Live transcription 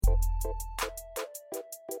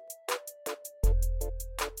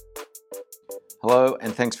Hello,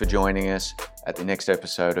 and thanks for joining us at the next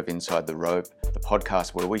episode of Inside the Rope, the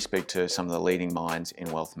podcast where we speak to some of the leading minds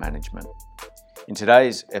in wealth management. In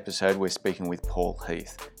today's episode, we're speaking with Paul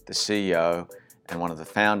Heath, the CEO and one of the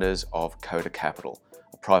founders of Coda Capital,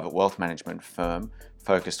 a private wealth management firm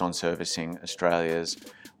focused on servicing Australia's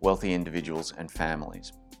wealthy individuals and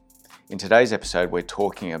families. In today's episode, we're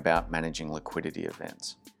talking about managing liquidity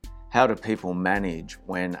events. How do people manage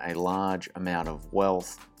when a large amount of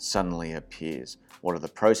wealth suddenly appears? What are the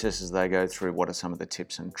processes they go through? What are some of the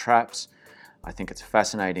tips and traps? I think it's a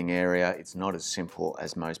fascinating area. It's not as simple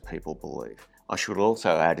as most people believe. I should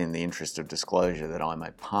also add, in the interest of disclosure, that I'm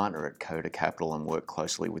a partner at Coda Capital and work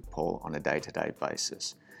closely with Paul on a day-to-day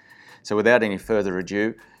basis. So without any further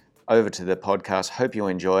ado, over to the podcast. Hope you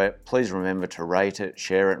enjoy it. Please remember to rate it,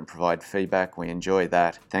 share it, and provide feedback. We enjoy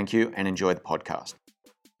that. Thank you, and enjoy the podcast.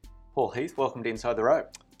 Paul Heath, welcome to Inside the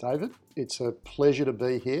Rope. David, it's a pleasure to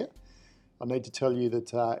be here. I need to tell you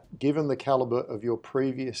that given the calibre of your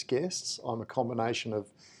previous guests, I'm a combination of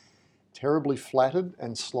terribly flattered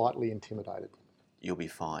and slightly intimidated. You'll be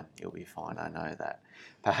fine. You'll be fine. I know that.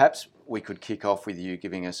 Perhaps we could kick off with you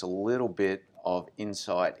giving us a little bit of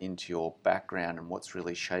insight into your background and what's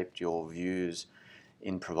really shaped your views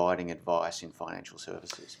in providing advice in financial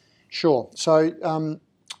services. Sure. So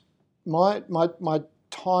my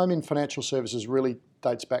time in financial services really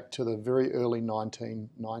dates back to the very early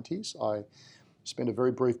 1990s. I spent a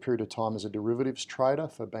very brief period of time as a derivatives trader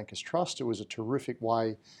for Bankers Trust. It was a terrific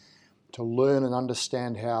way to learn and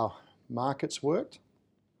understand how markets worked.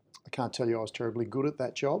 I can't tell you I was terribly good at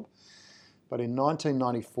that job, but in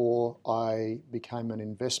 1994 I became an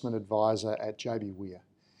investment advisor at JB Were,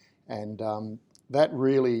 and that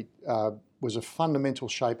really was a fundamental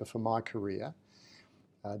shaper for my career.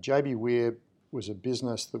 JB Were was a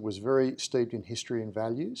business that was very steeped in history and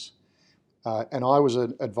values, and I was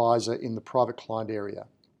an advisor in the private client area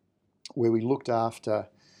where we looked after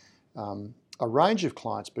a range of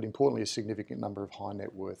clients, but importantly a significant number of high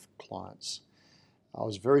net worth clients. I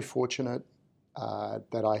was very fortunate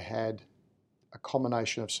that I had a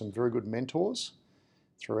combination of some very good mentors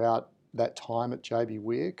throughout that time at JB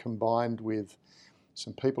Were, combined with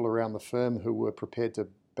some people around the firm who were prepared to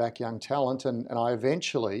back young talent, and I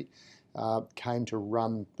eventually came to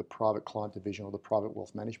run the private client division, or the private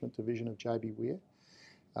wealth management division of JB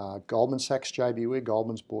Were. Goldman Sachs JB Were,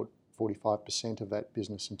 Goldman's bought 45% of that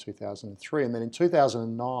business in 2003, and then in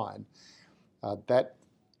 2009 that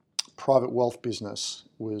private wealth business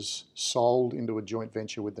was sold into a joint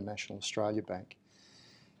venture with the National Australia Bank.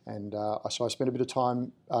 And so I spent a bit of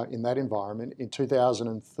time in that environment. In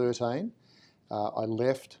 2013 I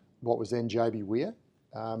left what was then JB Were,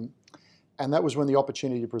 and that was when the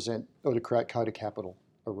opportunity to create Coda Capital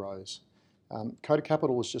arose. Coda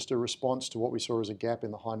Capital was just a response to what we saw as a gap in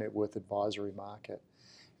the high net worth advisory market.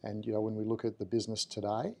 And when we look at the business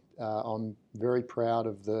today, I'm very proud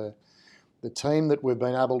of the team that we've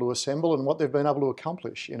been able to assemble and what they've been able to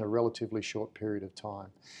accomplish in a relatively short period of time.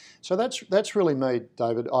 So that's really me,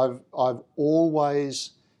 David. I've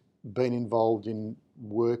always been involved in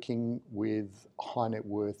working with high net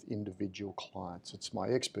worth individual clients. It's my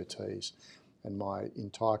expertise, and my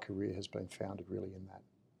entire career has been founded really in that.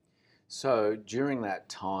 So during that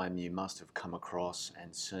time, you must have come across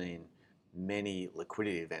and seen many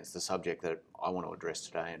liquidity events, the subject that I want to address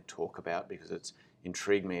today and talk about, because it's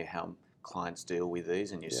intrigued me how clients deal with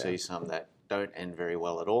these, and you see some that don't end very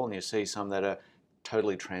well at all, and you see some that are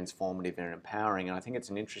totally transformative and empowering. And I think it's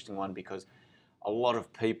an interesting one because a lot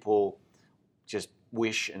of people just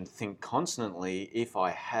wish and think constantly, if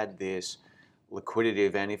I had this liquidity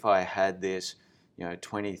event, if I had this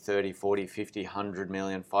 20, 30, 40, 50, 100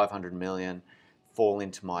 million, 500 million fall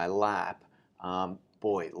into my lap,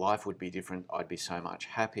 boy, life would be different. I'd be so much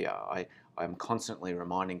happier. I'm constantly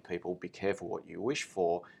reminding people, be careful what you wish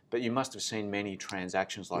for, but you must have seen many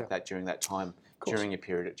transactions like that during that time, during your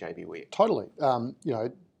period at JB Were. Totally.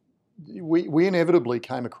 We inevitably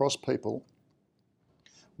came across people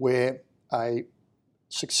where a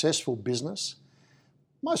successful business,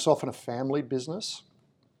 most often a family business,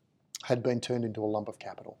 had been turned into a lump of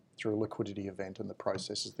capital through a liquidity event and the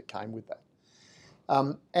processes that came with that.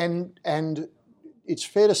 And it's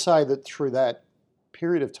fair to say that through that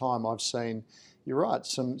period of time I've seen, you're right,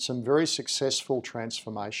 some very successful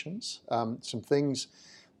transformations, some things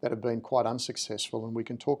that have been quite unsuccessful, and we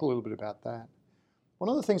can talk a little bit about that. One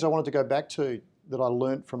of the things I wanted to go back to that I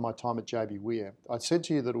learnt from my time at JB Were, I said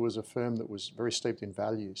to you that it was a firm that was very steeped in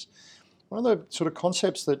values. One of the sort of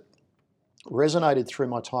concepts that resonated through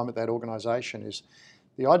my time at that organisation is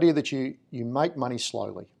the idea that you make money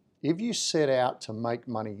slowly. if you set out to make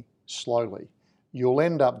money slowly, you'll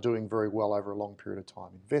end up doing very well over a long period of time.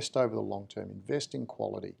 Invest over the long term, invest in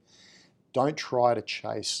quality. Don't try to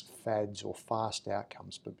chase fads or fast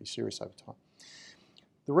outcomes, but be serious over time.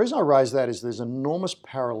 The reason I raise that is there's enormous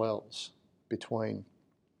parallels between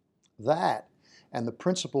that and the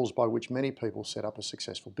principles by which many people set up a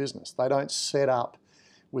successful business. They don't set up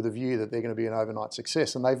with a view that they're going to be an overnight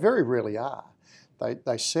success, and they very rarely are.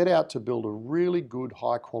 They set out to build a really good,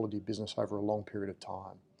 high-quality business over a long period of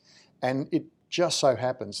time. And it just so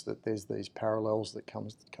happens that there's these parallels that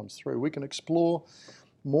comes through. We can explore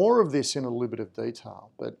more of this in a little bit of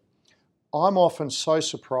detail, but I'm often so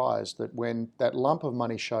surprised that when that lump of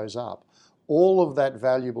money shows up, all of that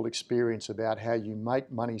valuable experience about how you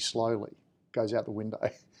make money slowly goes out the window.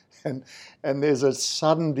 And there's a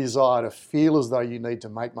sudden desire to feel as though you need to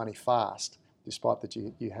make money fast, despite that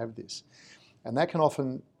you have this. And that can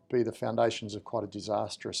often be the foundations of quite a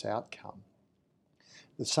disastrous outcome.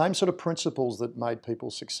 The same sort of principles that made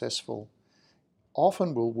people successful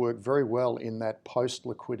often will work very well in that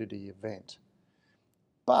post-liquidity event.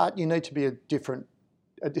 But you need to be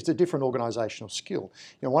it's a different organisational skill.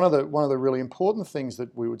 You know, one of the really important things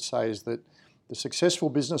that we would say is that the successful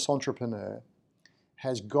business entrepreneur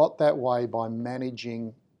has got that way by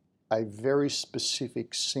managing a very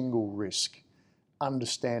specific single risk,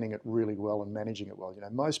 understanding it really well and managing it well. You know,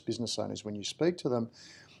 most business owners, when you speak to them,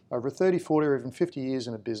 over 30, 40 or even 50 years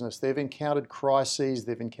in a business, they've encountered crises,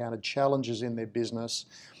 they've encountered challenges in their business,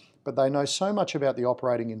 but they know so much about the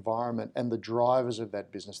operating environment and the drivers of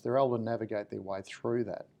that business. They're able to navigate their way through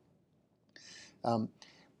that.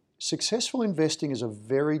 Successful investing is a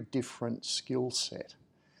very different skill set.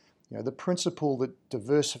 You know, the principle that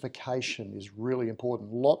diversification is really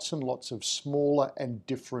important. Lots and lots of smaller and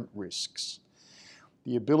different risks.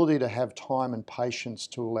 The ability to have time and patience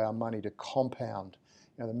to allow money to compound,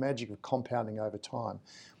 you know, the magic of compounding over time.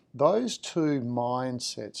 Those two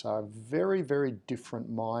mindsets are very, very different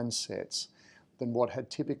mindsets than what had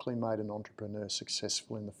typically made an entrepreneur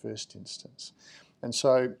successful in the first instance. And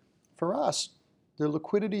so for us, the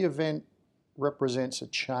liquidity event represents a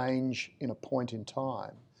change in a point in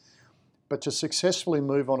time. But to successfully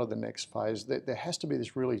move on to the next phase, there has to be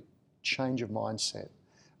this really change of mindset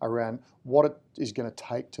around what it is going to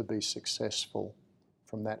take to be successful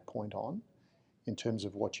from that point on in terms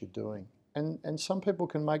of what you're doing. And some people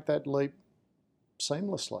can make that leap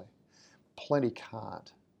seamlessly. Plenty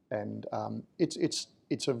can't. And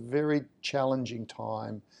it's a very challenging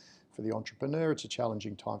time for the entrepreneur. It's a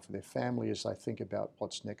challenging time for their family as they think about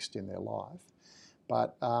what's next in their life.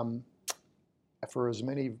 But for as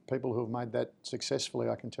many people who have made that successfully,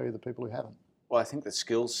 I can tell you the people who haven't. Well, I think the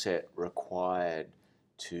skill set required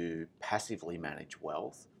to passively manage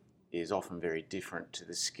wealth is often very different to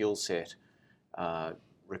the skill set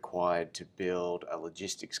required to build a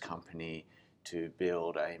logistics company, to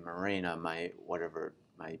build a marina, whatever it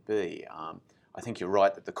may be. I think you're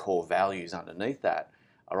right that the core values underneath that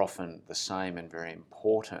are often the same and very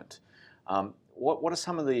important. What are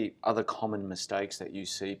some of the other common mistakes that you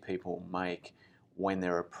see people make when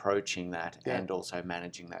they're approaching that and also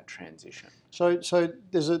managing that transition? So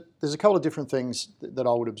there's a couple of different things that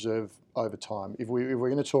I would observe over time. If we're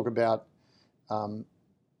going to talk about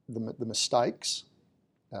the mistakes,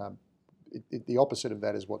 the opposite of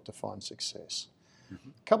that is what defines success. Mm-hmm.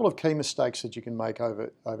 A couple of key mistakes that you can make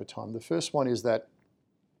over time. The first one is that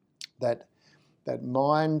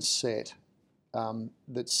mindset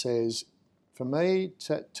that says, for me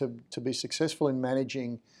to be successful in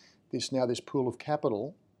managing this pool of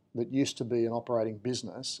capital that used to be an operating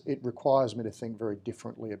business, it requires me to think very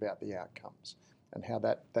differently about the outcomes and how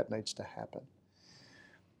that needs to happen.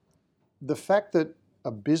 The fact that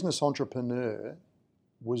a business entrepreneur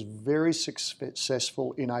was very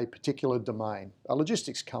successful in a particular domain, a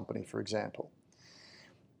logistics company, for example,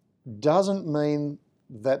 doesn't mean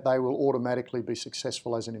that they will automatically be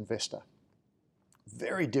successful as an investor.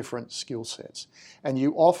 Very different skill sets. And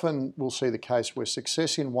you often will see the case where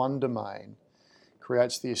success in one domain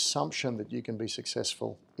creates the assumption that you can be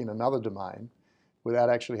successful in another domain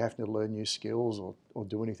without actually having to learn new skills or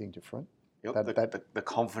do anything different. Yep, the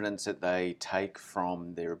confidence that they take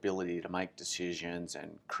from their ability to make decisions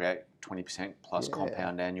and create 20% plus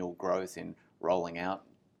compound annual growth in rolling out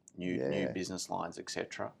new business lines,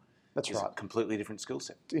 etc. That's right. A completely different skill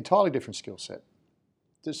set. Entirely different skill set.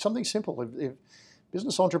 There's something simple. If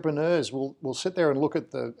business entrepreneurs will sit there and look at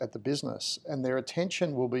the business, and their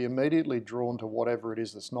attention will be immediately drawn to whatever it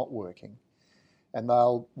is that's not working, and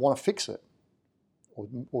they'll want to fix it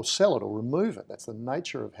or sell it or remove it. That's the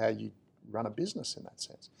nature of how you run a business in that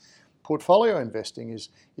sense. portfolio investing is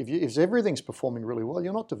if everything's performing really well,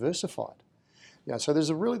 you're not diversified. So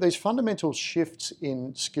there's these fundamental shifts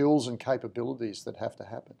in skills and capabilities that have to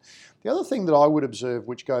happen. The other thing that I would observe,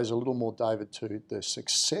 which goes a little more, David, to the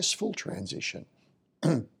successful transition,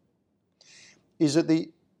 is that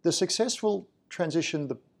the successful transition,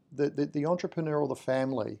 the entrepreneur or the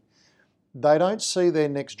family, they don't see their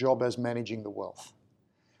next job as managing the wealth.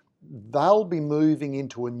 They'll be moving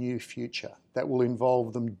into a new future that will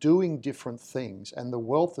involve them doing different things, and the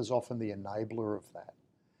wealth is often the enabler of that.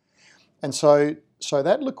 And so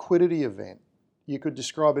that liquidity event, you could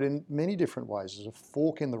describe it in many different ways as a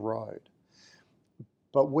fork in the road.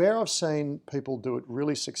 But where I've seen people do it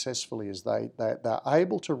really successfully is they're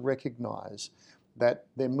able to recognise that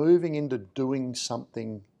they're moving into doing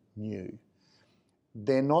something new.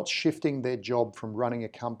 They're not shifting their job from running a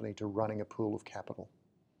company to running a pool of capital.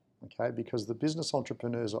 Okay, because the business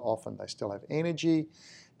entrepreneurs are often, they still have energy,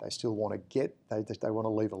 they still want to they want to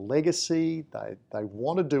leave a legacy, they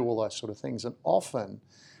want to do all those sort of things. And often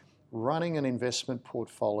running an investment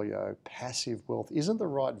portfolio, passive wealth, isn't the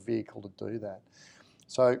right vehicle to do that.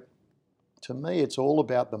 So to me, it's all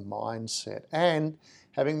about the mindset and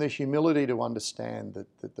having the humility to understand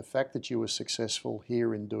that the fact that you were successful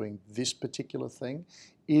here in doing this particular thing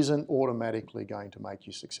isn't automatically going to make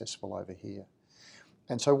you successful over here.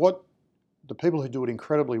 And so what the people who do it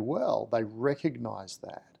incredibly well, they recognize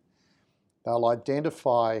that. They'll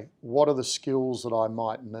identify what are the skills that I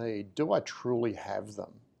might need. Do I truly have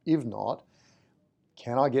them? If not,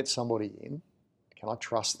 can I get somebody in? Can I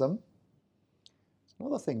trust them?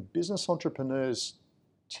 Another thing, business entrepreneurs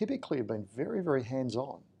typically have been very, very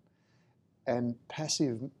hands-on. And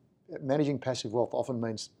managing passive wealth often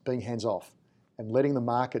means being hands-off and letting the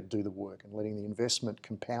market do the work and letting the investment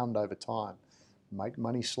compound over time. Make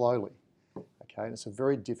money slowly, okay? And it's a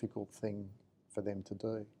very difficult thing for them to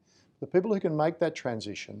do. The people who can make that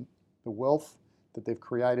transition, the wealth that they've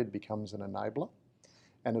created becomes an enabler,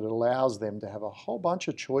 and it allows them to have a whole bunch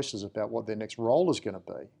of choices about what their next role is going to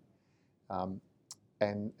be.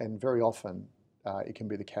 And very often it can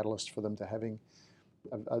be the catalyst for them to having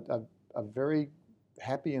a very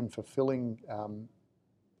happy and fulfilling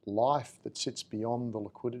life that sits beyond the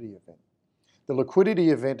liquidity event. The liquidity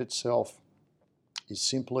event itself is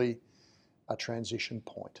simply a transition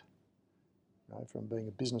point, from being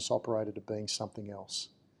a business operator to being something else.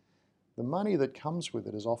 The money that comes with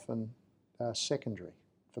it is often secondary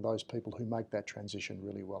for those people who make that transition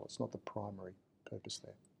really well. It's not the primary purpose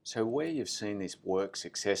there. So where you've seen this work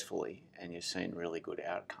successfully and you've seen really good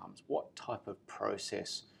outcomes, what type of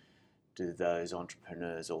process do those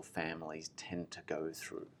entrepreneurs or families tend to go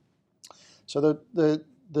through? So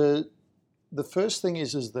the first thing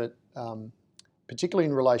is that particularly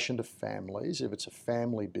in relation to families, if it's a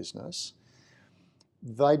family business,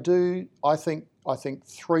 they do, I think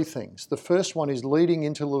three things. The first one is leading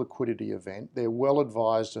into the liquidity event. They're well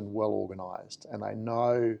advised and well organised, and they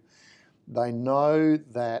know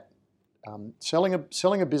that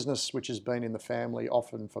selling a business which has been in the family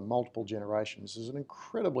often for multiple generations is an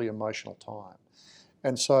incredibly emotional time,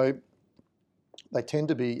 and so they tend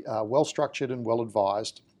to be well structured and well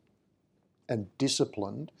advised and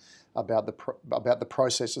disciplined about the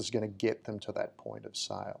process that's going to get them to that point of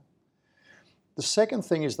sale. The second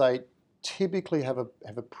thing is they typically have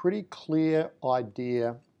a pretty clear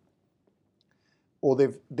idea, or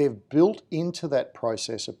they've built into that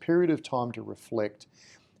process a period of time to reflect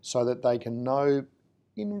so that they can know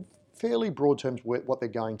in fairly broad terms what they're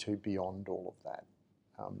going to beyond all of that.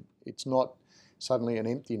 It's not suddenly an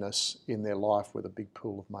emptiness in their life with a big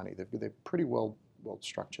pool of money. They're pretty well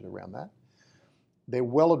structured around that. They're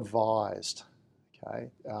well advised, okay?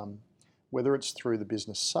 Whether it's through the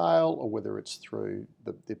business sale or whether it's through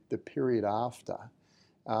the period after.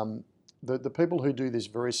 The people who do this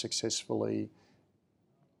very successfully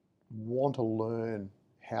want to learn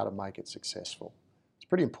how to make it successful. It's a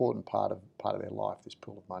pretty important part of their life, this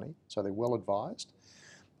pool of money. So they're well advised.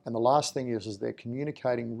 And the last thing is they're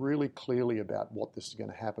communicating really clearly about what this is going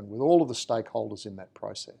to happen with all of the stakeholders in that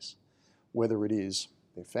process, whether it is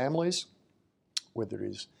their families, whether it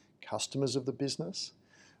is customers of the business,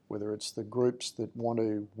 whether it's the groups that want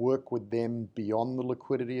to work with them beyond the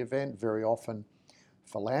liquidity event. Very often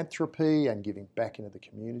philanthropy and giving back into the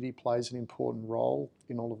community plays an important role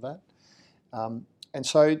in all of that. And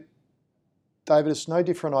so, David, it's no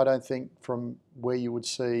different, I don't think, from where you would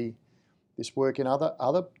see this work in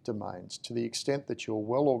other domains. To the extent that you're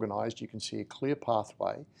well organised, you can see a clear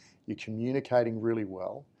pathway, you're communicating really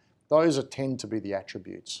well. Those tend to be the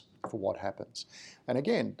attributes for what happens. And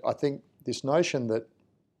again, I think this notion that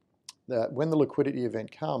when the liquidity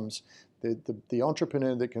event comes, The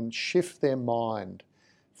entrepreneur that can shift their mind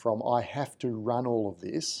from I have to run all of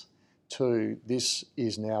this to this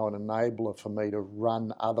is now an enabler for me to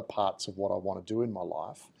run other parts of what I want to do in my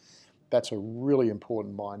life. That's a really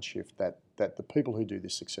important mind shift that the people who do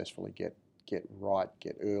this successfully get right,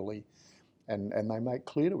 get early, and they make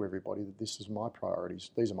clear to everybody that this is my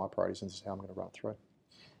priorities. These are my priorities, and this is how I'm going to run it through.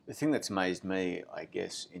 The thing that's amazed me, I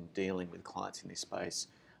guess, in dealing with clients in this space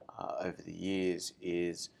over the years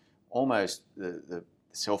is almost the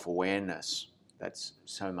self-awareness that's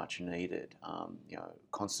so much needed.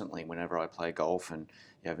 Constantly whenever I play golf and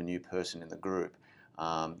you have a new person in the group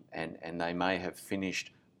and they may have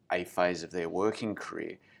finished a phase of their working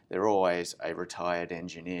career, they're always a retired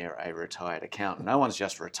engineer, a retired accountant. No one's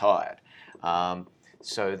just retired.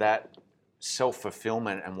 So that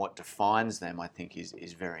self-fulfillment and what defines them, I think,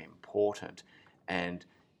 is very important. And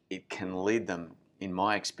it can lead them, in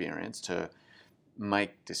my experience, to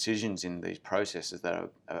make decisions in these processes that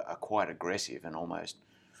are quite aggressive and almost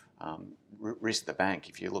risk the bank.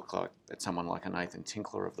 If you look at someone like a Nathan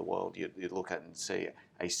Tinkler of the world, you look at and see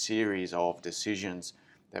a series of decisions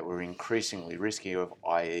that were increasingly risky,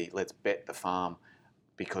 i.e. let's bet the farm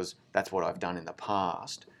because that's what I've done in the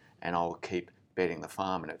past and I'll keep betting the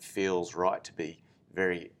farm, and it feels right to be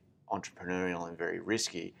very entrepreneurial and very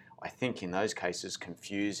risky. I think in those cases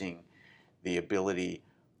confusing the ability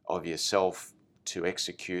of yourself to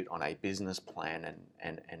execute on a business plan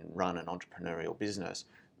and run an entrepreneurial business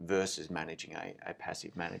versus managing a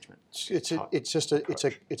passive management. It's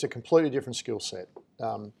a completely different skill set.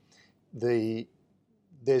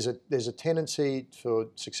 There's a tendency for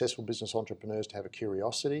successful business entrepreneurs to have a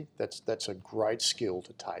curiosity. That's a great skill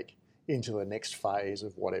to take into the next phase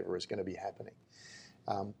of whatever is going to be happening.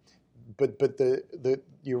 But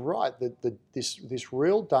you're right that this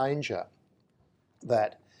real danger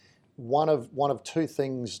that one of two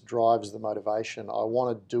things drives the motivation. I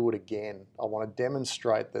want to do it again. I want to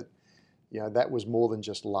demonstrate that that was more than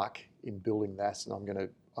just luck in building that, and I'm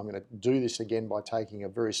going to do this again by taking a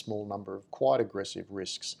very small number of quite aggressive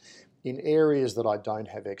risks in areas that I don't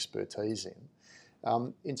have expertise in.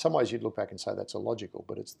 In some ways, you'd look back and say that's illogical,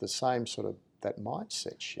 but it's the same sort of that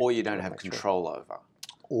mindset shift. Or you don't have control over.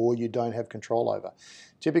 Or you don't have control over.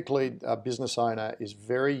 Typically, a business owner is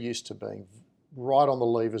very used to being right on the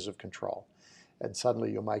levers of control, and suddenly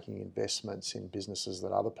you're making investments in businesses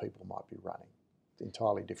that other people might be running.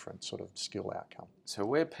 Entirely different sort of skill outcome. So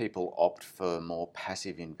where people opt for more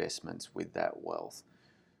passive investments with that wealth,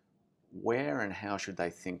 where and how should they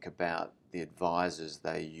think about the advisors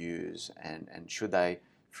they use, and should they,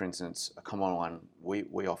 for instance, a common one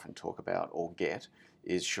we often talk about or get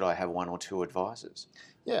is, should I have one or two advisors?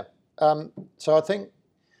 Yeah. So I think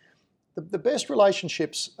the best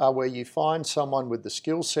relationships are where you find someone with the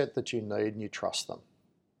skill set that you need and you trust them.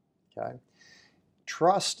 Okay.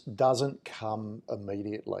 Trust doesn't come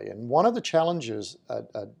immediately. And one of the challenges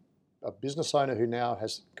a business owner who now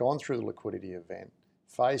has gone through the liquidity event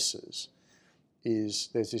faces is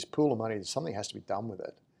there's this pool of money and something has to be done with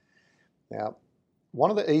it. Now, one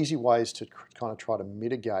of the easy ways to kind of try to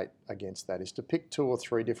mitigate against that is to pick 2 or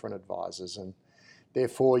 3 different advisors, and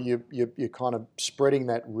therefore you're kind of spreading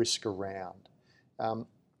that risk around.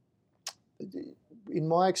 In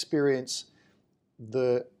my experience,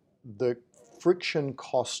 the friction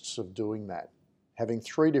costs of doing that, having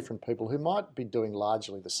 3 different people who might be doing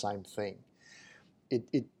largely the same thing,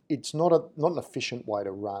 it's not an efficient way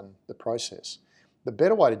to run the process. The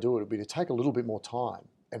better way to do it would be to take a little bit more time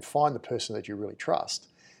and find the person that you really trust,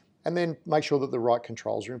 and then make sure that the right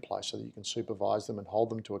controls are in place so that you can supervise them and hold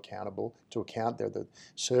them to account. They're the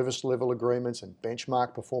service level agreements and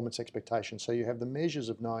benchmark performance expectations, so you have the measures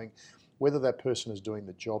of knowing whether that person is doing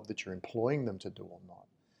the job that you're employing them to do or not.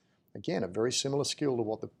 Again, a very similar skill to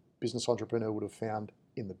what the business entrepreneur would have found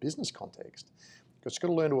in the business context. Because you've got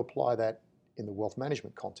to learn to apply that in the wealth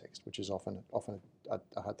management context, which is often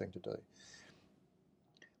a hard thing to do.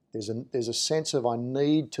 There's a sense of, I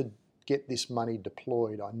need to get this money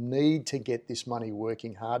deployed. I need to get this money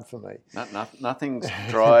working hard for me. Nothing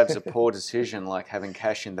drives a poor decision like having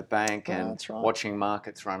cash in the bank and that's right. Watching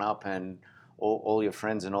markets run up and all your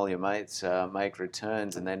friends and all your mates make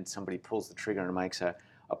returns, and then somebody pulls the trigger and makes a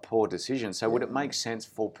poor decision. So would it make sense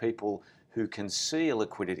for people who can see a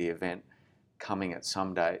liquidity event coming at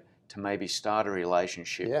some date to maybe start a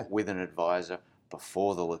relationship with an advisor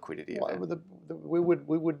before the liquidity event? We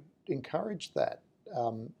would encourage that.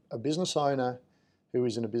 A business owner who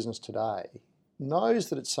is in a business today knows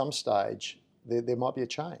that at some stage there might be a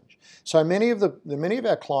change. So many of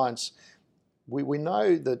our clients, we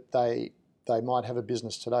know that they they might have a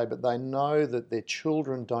business today, but they know that their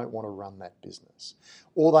children don't want to run that business,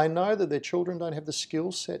 or they know that their children don't have the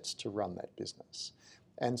skill sets to run that business.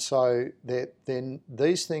 And so then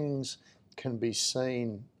these things can be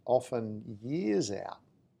seen often years out.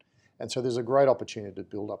 And so there's a great opportunity to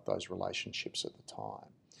build up those relationships at the time.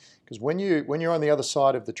 Because when you're on the other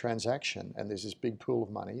side of the transaction and there's this big pool of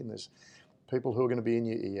money and there's people who are going to be in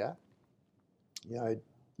your ear,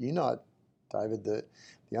 you know, David, that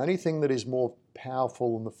the only thing that is more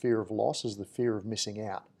powerful than the fear of loss is the fear of missing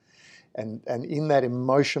out. And in that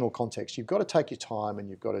emotional context, you've got to take your time and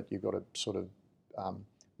you've got to sort of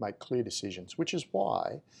make clear decisions, which is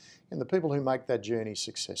why, and the people who make that journey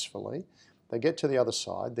successfully, they get to the other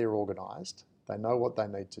side, they're organised, they know what they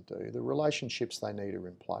need to do, the relationships they need are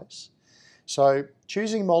in place. So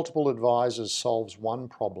choosing multiple advisors solves one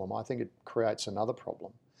problem. I think it creates another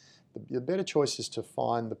problem. The better choice is to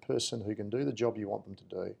find the person who can do the job you want them to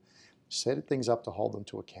do, set things up to hold them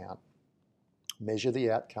to account, measure the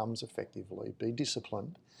outcomes effectively, be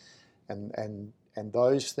disciplined, and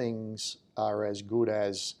those things are as good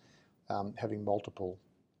as having multiple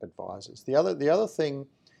advisors. The other thing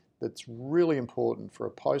that's really important for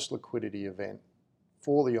a post-liquidity event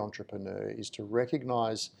for the entrepreneur is to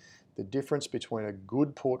recognise the difference between a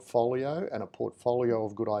good portfolio and a portfolio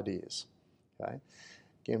of good ideas. Okay?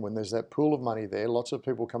 Again, when there's that pool of money there, lots of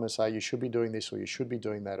people come and say, you should be doing this, or you should be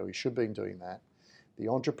doing that, or you should be doing that. The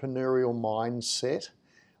entrepreneurial mindset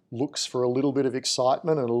looks for a little bit of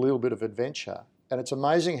excitement and a little bit of adventure. And it's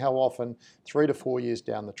amazing how often, 3 to 4 years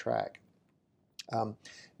down the track,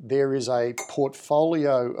 there is a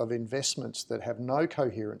portfolio of investments that have no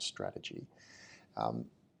coherent strategy.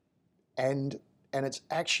 And it's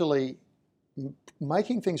actually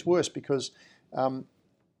making things worse because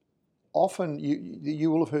often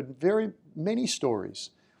you will have heard very many stories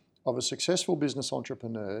of a successful business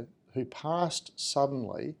entrepreneur who passed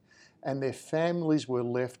suddenly and their families were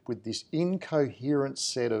left with this incoherent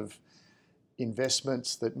set of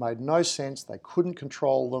investments that made no sense, they couldn't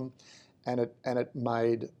control them, and it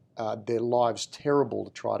made their lives terrible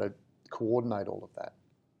to try to coordinate all of that.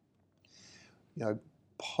 You know,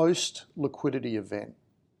 post-liquidity event,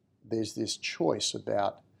 there's this choice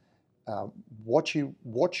about what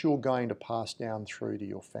you're going to pass down through to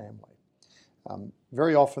your family.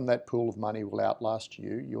 Very often that pool of money will outlast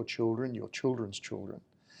you, your children, your children's children.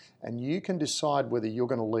 And you can decide whether you're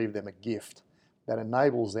going to leave them a gift that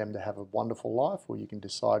enables them to have a wonderful life, or you can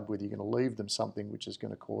decide whether you're going to leave them something which is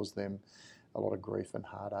going to cause them a lot of grief and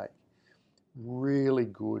heartache. Really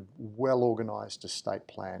good, well-organised estate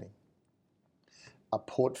planning. A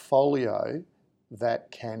portfolio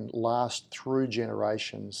that can last through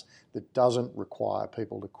generations, that doesn't require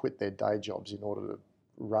people to quit their day jobs in order to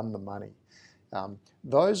run the money.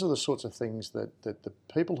 Those are the sorts of things that the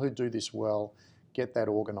people who do this well get that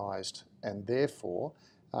organised, and therefore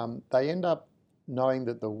they end up knowing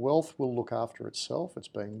that the wealth will look after itself. It's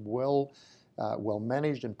being well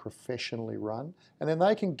managed and professionally run, and then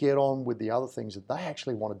they can get on with the other things that they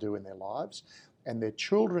actually want to do in their lives, and their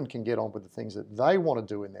children can get on with the things that they want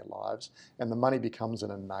to do in their lives, and the money becomes an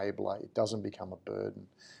enabler. It doesn't become a burden.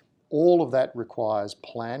 All of that requires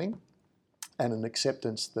planning and an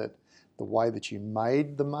acceptance that the way that you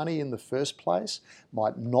made the money in the first place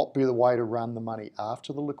might not be the way to run the money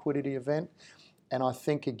after the liquidity event. And I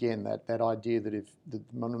think, again, that idea that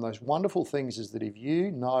one of the most wonderful things is that if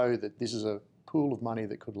you know that this is a pool of money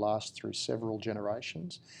that could last through several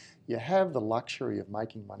generations, you have the luxury of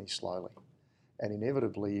making money slowly. And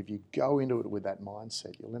inevitably, if you go into it with that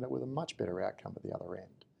mindset, you'll end up with a much better outcome at the other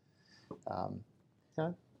end.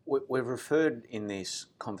 We've referred in this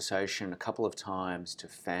conversation a couple of times to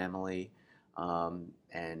family and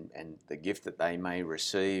the gift that they may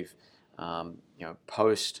receive,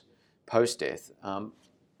 post-death.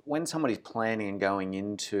 When somebody's planning and going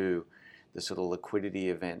into the sort of liquidity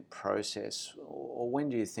event process, or when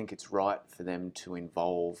do you think it's right for them to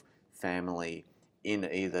involve family in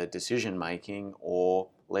either decision making or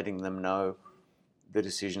letting them know the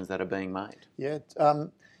decisions that are being made? Yeah,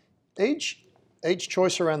 each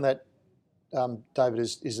choice around that, David,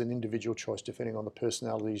 is an individual choice depending on the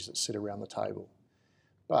personalities that sit around the table.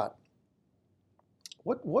 But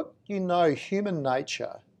what human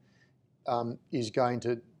nature is going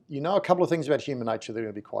to, a couple of things about human nature that are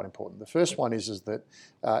going to be quite important. The first one is that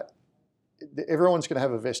everyone's going to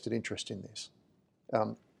have a vested interest in this.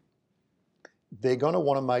 They're going to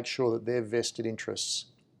want to make sure that their vested interests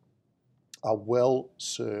are well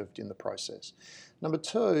served in the process. Number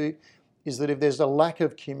two is that if there's a lack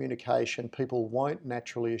of communication, people won't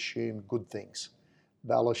naturally assume good things.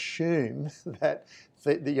 they'll assume that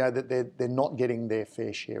that they're not getting their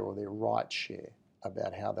fair share or their right share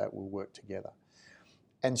about how that will work together.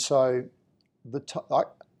 And so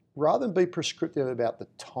rather than be prescriptive about the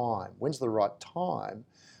time, when's the right time,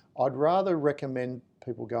 I'd rather recommend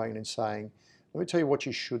people going in and saying, let me tell you what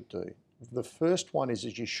you should do. The first one is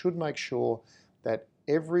you should make sure that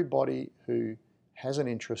everybody who has an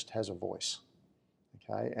interest has a voice,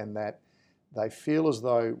 okay, and that they feel as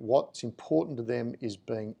though what's important to them is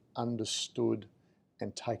being understood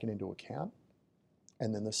and taken into account.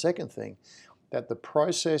 And then the second thing, that the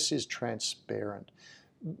process is transparent.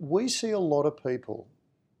 We see a lot of people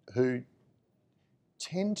who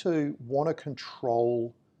tend to want to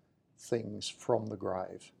control things from the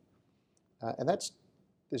grave. And that's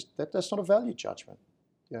not a value judgment.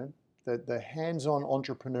 You know, the hands-on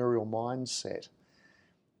entrepreneurial mindset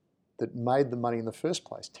that made the money in the first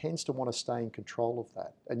place tends to want to stay in control of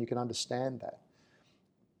that, and you can understand that.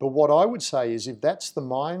 But what I would say is, if that's the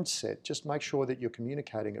mindset, just make sure that you're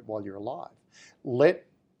communicating it while you're alive. Let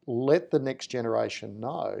the next generation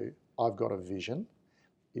know, I've got a vision,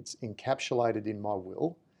 it's encapsulated in my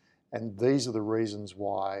will, and these are the reasons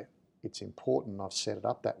why it's important, I've set it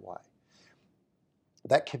up that way.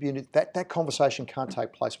 That conversation can't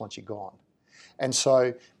take place once you're gone. And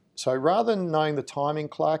so rather than knowing the timing,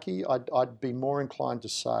 Clarkey, I'd be more inclined to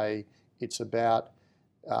say it's about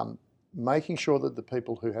making sure that the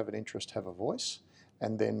people who have an interest have a voice,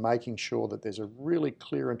 and then making sure that there's a really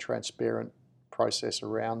clear and transparent process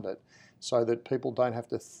around it, so that people don't have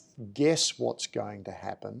to guess what's going to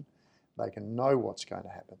happen. They can know what's going to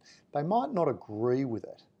happen. They might not agree with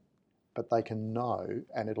it, but they can know,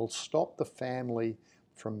 and it'll stop the family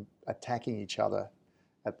from attacking each other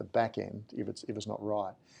at the back end if it's not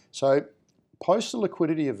right. So post the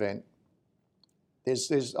liquidity event,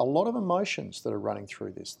 there's a lot of emotions that are running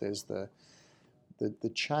through this. There's the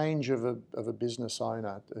change of a business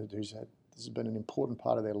owner this has been an important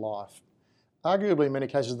part of their life. Arguably, in many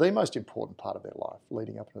cases, the most important part of their life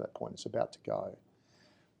leading up to that point. It's about to go.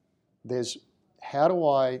 There's how do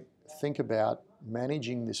I think about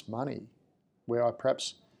managing this money where I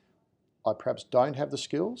perhaps don't have the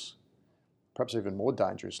skills, perhaps even more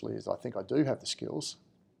dangerously is I think I do have the skills.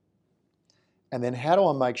 And then how do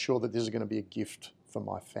I make sure that this is going to be a gift for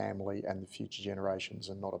my family and the future generations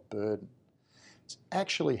and not a burden? It's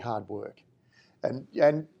actually hard work. And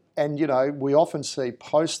you know, we often see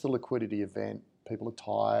post the liquidity event, people are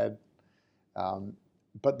tired,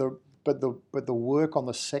 but the work on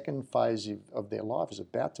the second phase of their life is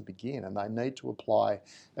about to begin, and they need to apply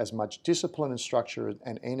as much discipline and structure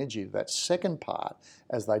and energy to that second part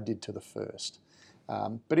as they did to the first.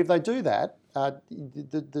 But if they do that,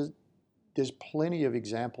 there's plenty of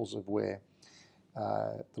examples of where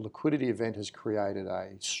the liquidity event has created a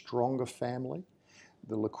stronger family.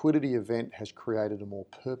 The liquidity event has created a more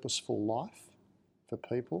purposeful life for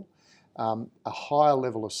people, a higher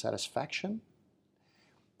level of satisfaction.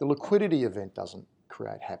 The liquidity event doesn't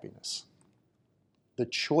create happiness. The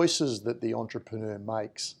choices that the entrepreneur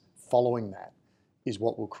makes following that is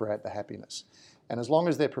what will create the happiness. And as long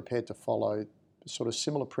as they're prepared to follow sort of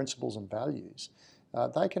similar principles and values,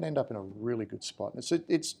 they can end up in a really good spot. And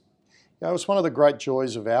it's one of the great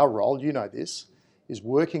joys of our role, you know this, is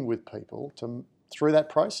working with people through that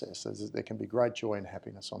process. There can be great joy and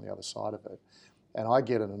happiness on the other side of it. And I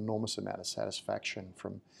get an enormous amount of satisfaction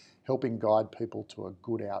from helping guide people to a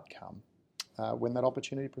good outcome when that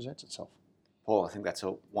opportunity presents itself. Paul, I think that's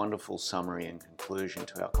a wonderful summary and conclusion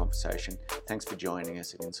to our conversation. Thanks for joining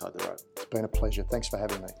us at Inside the Rope. It's been a pleasure. Thanks for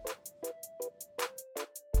having me.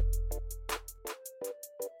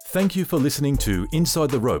 Thank you for listening to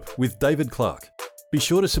Inside the Rope with David Clark. Be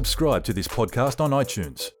sure to subscribe to this podcast on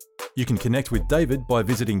iTunes. You can connect with David by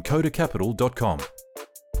visiting codacapital.com.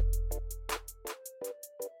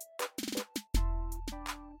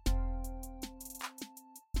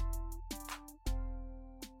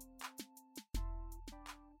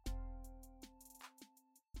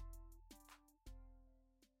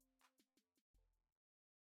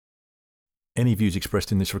 Any views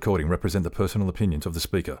expressed in this recording represent the personal opinions of the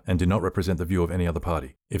speaker and do not represent the view of any other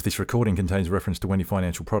party. If this recording contains reference to any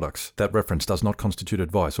financial products, that reference does not constitute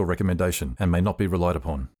advice or recommendation and may not be relied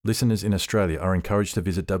upon. Listeners in Australia are encouraged to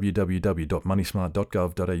visit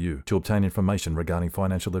www.moneysmart.gov.au to obtain information regarding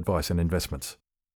financial advice and investments.